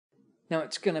Now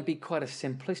it's going to be quite a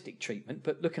simplistic treatment,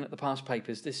 but looking at the past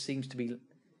papers, this seems to be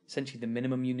essentially the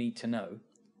minimum you need to know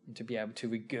and to be able to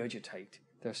regurgitate.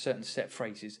 There are certain set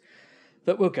phrases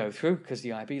that we'll go through because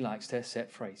the IB likes their set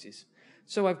phrases.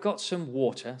 So I've got some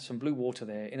water, some blue water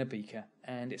there in a beaker,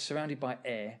 and it's surrounded by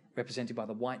air represented by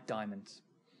the white diamonds.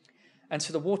 And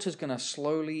so the water's going to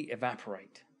slowly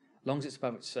evaporate. As long as it's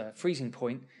above its freezing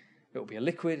point, it will be a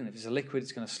liquid, and if it's a liquid,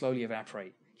 it's going to slowly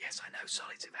evaporate. Yes, I know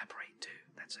solids evaporate too.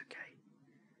 That's okay.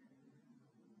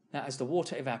 Now, as the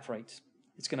water evaporates,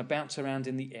 it's going to bounce around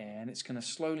in the air, and it's going to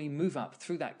slowly move up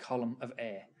through that column of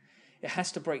air. It has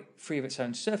to break free of its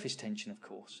own surface tension, of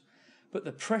course, but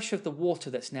the pressure of the water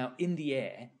that's now in the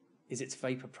air is its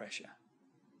vapor pressure.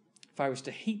 If I was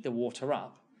to heat the water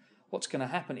up, what's going to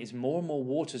happen is more and more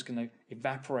water is going to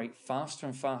evaporate faster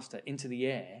and faster into the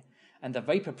air, and the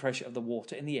vapor pressure of the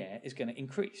water in the air is going to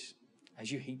increase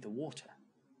as you heat the water.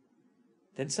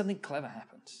 Then something clever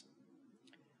happens.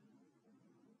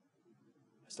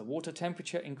 As the water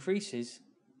temperature increases,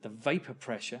 the vapor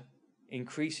pressure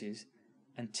increases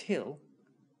until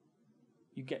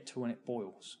you get to when it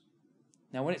boils.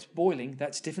 Now when it's boiling,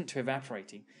 that's different to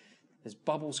evaporating. There's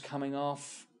bubbles coming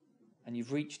off, and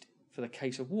you've reached, for the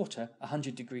case of water,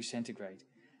 100 degrees centigrade.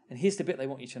 And here's the bit they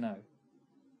want you to know,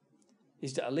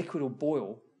 is that a liquid will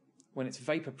boil when its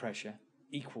vapor pressure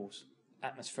equals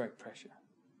atmospheric pressure.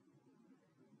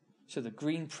 So the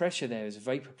green pressure there is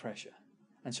vapor pressure.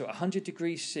 And so at 100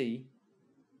 degrees C,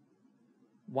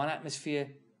 1 atmosphere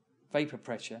vapor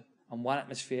pressure and 1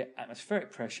 atmosphere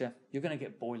atmospheric pressure, you're going to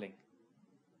get boiling.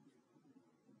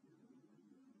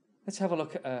 Let's have a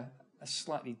look at a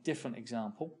slightly different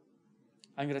example.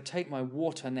 I'm going to take my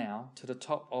water now to the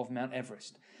top of Mount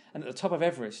Everest. And at the top of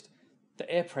Everest, the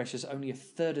air pressure is only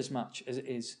 1/3 as much as it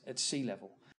is at sea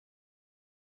level.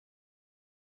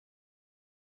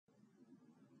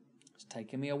 It's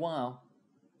taken me a while.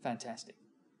 Fantastic.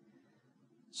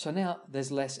 So now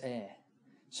there's less air.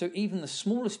 So even the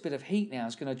smallest bit of heat now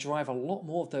is going to drive a lot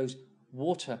more of those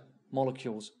water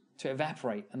molecules to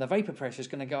evaporate, and the vapor pressure is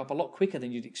going to go up a lot quicker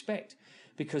than you'd expect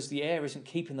because the air isn't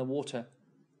keeping the water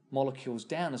molecules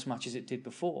down as much as it did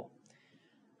before.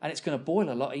 And it's going to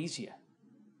boil a lot easier.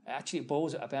 Actually, it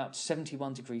boils at about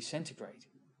 71 degrees centigrade.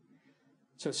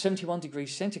 So at 71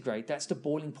 degrees centigrade, that's the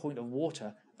boiling point of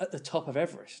water at the top of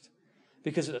Everest.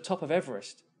 Because at the top of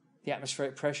Everest, the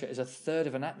atmospheric pressure is 1/3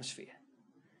 of an atmosphere.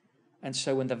 And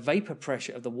so when the vapor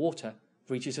pressure of the water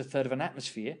reaches 1/3 of an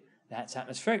atmosphere, that's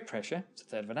atmospheric pressure, it's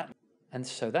 1/3 of an atmosphere. And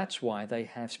so that's why they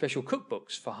have special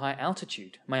cookbooks for high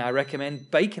altitude. May I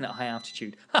recommend baking at high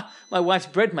altitude? Ha! My wife's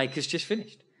bread maker's just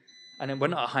finished. And then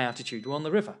we're not at high altitude, we're on the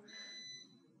river.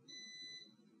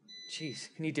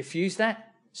 Jeez, can you diffuse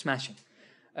that? Smashing.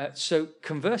 So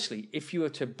conversely, if you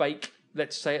were to bake,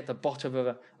 let's say at the bottom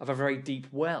of a very deep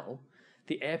well,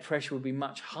 the air pressure would be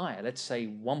much higher, let's say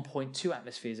 1.2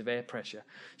 atmospheres of air pressure.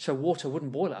 So water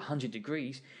wouldn't boil at 100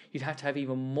 degrees. You'd have to have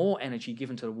even more energy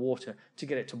given to the water to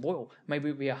get it to boil. Maybe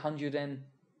it would be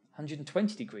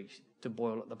 120 degrees to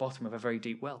boil at the bottom of a very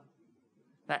deep well.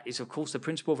 That is, of course, the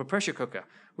principle of a pressure cooker,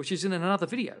 which is in another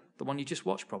video, the one you just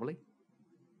watched probably.